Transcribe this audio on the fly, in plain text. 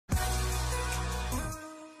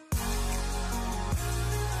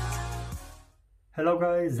Hello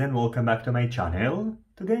guys and welcome back to my channel.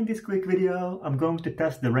 Today in this quick video I'm going to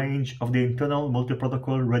test the range of the internal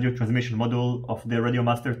multi-protocol radio transmission module of the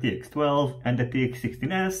Radiomaster TX12 and the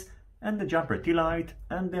TX16S and the jumper T-Lite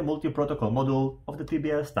and the multi-protocol module of the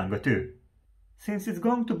TBS Tango 2. Since it's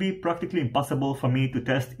going to be practically impossible for me to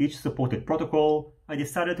test each supported protocol, I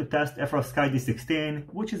decided to test FrSky D16,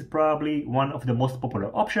 which is probably one of the most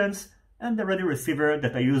popular options, and the radio receiver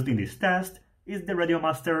that I used in this test is the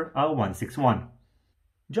Radiomaster R161.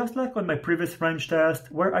 Just like on my previous range test,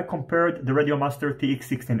 where I compared the Radiomaster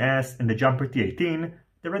TX16S and the jumper T18,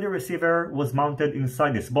 the radio receiver was mounted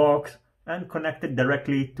inside this box and connected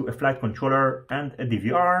directly to a flight controller and a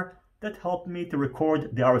DVR that helped me to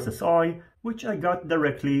record the RSSI, which I got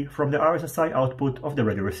directly from the RSSI output of the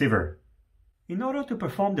radio receiver. In order to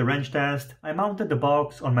perform the range test, I mounted the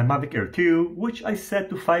box on my Mavic Air 2, which I set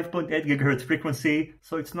to 5.8 GHz frequency,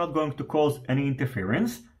 so it's not going to cause any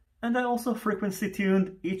interference. And I also frequency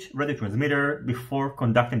tuned each radio transmitter before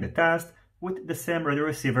conducting the test with the same radio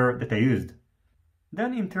receiver that I used.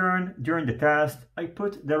 Then in turn, during the test, I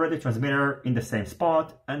put the radio transmitter in the same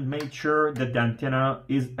spot and made sure that the antenna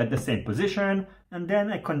is at the same position, and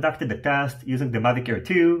then I conducted the test using the Mavic Air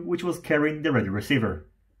 2, which was carrying the radio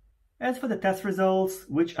receiver. As for the test results,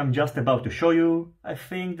 which I'm just about to show you, I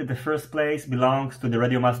think that the first place belongs to the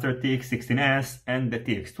Radiomaster TX16S and the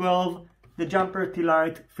TX12, the jumper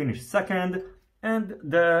T-Lite finished second, and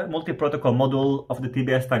the multi-protocol module of the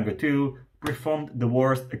TBS Tango 2 performed the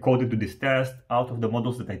worst according to this test out of the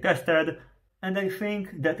models that I tested, and I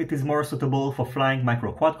think that it is more suitable for flying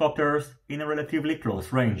micro quadcopters in a relatively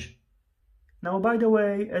close range. Now by the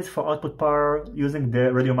way, as for output power using the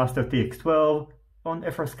Radiomaster TX12, on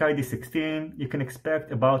FrSky D16 you can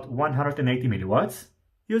expect about 180 mW,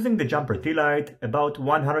 using the jumper T-Lite about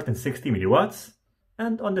 160 mW,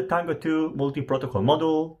 and on the Tango 2 multi-protocol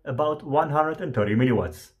module about 130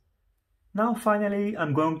 mW. Now finally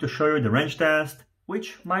I'm going to show you the range test,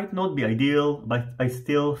 which might not be ideal, but I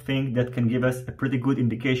still think that can give us a pretty good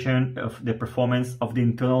indication of the performance of the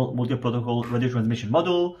internal multi-protocol radio transmission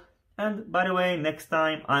module. And by the way, next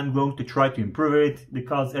time I'm going to try to improve it,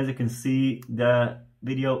 because as you can see the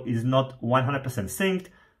video is not 100% synced,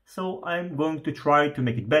 so I'm going to try to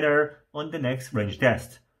make it better on the next range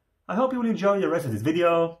test. I hope you will enjoy the rest of this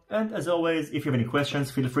video, and as always, if you have any questions,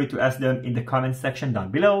 feel free to ask them in the comment section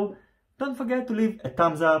down below. Don't forget to leave a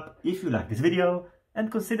thumbs up if you like this video, and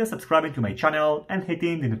consider subscribing to my channel and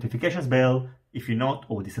hitting the notifications bell if you're not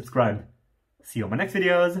already subscribed. See you on my next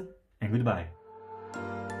videos, and goodbye.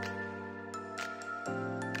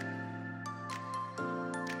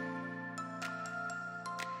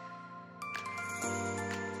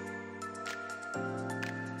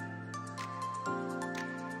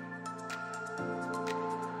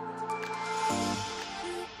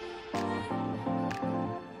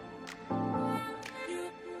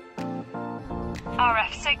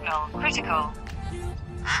 RF signal critical.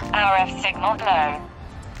 RF signal low.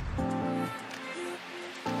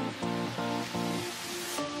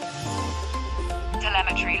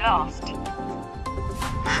 Telemetry lost.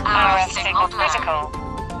 RF signal critical.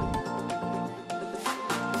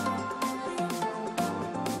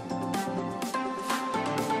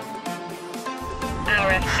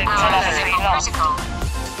 RF signal telemetry lost.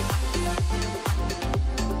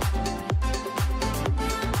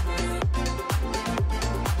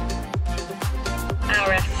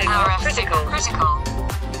 RF signal critical.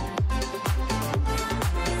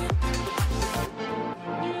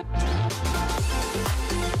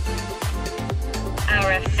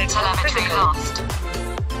 RF signal critical. Lost.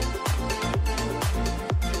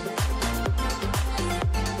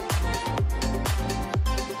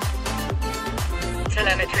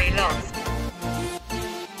 Telemetry lost.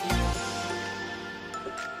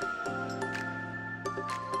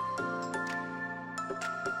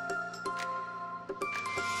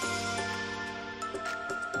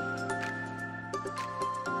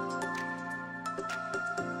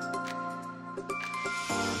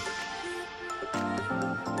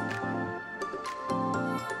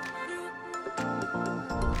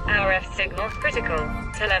 RF signal critical.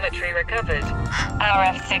 Telemetry recovered.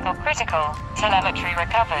 RF signal critical. Telemetry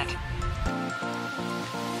recovered.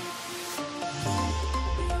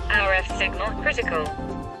 RF signal critical.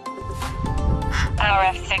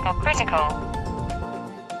 RF signal critical.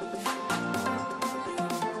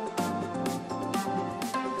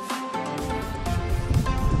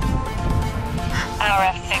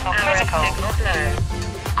 RF signal critical. RF signal low.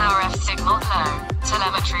 RF signal low.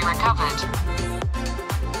 Telemetry recovered.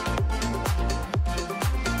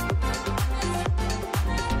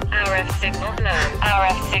 RF signal low.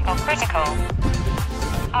 RF signal critical.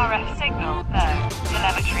 RF signal low.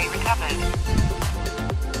 Telemetry recovered.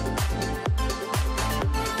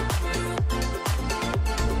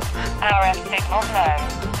 RF signal low.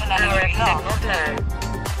 Telemetry lost.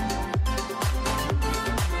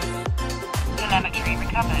 Telemetry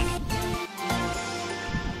recovered.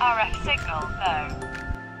 RF signal low.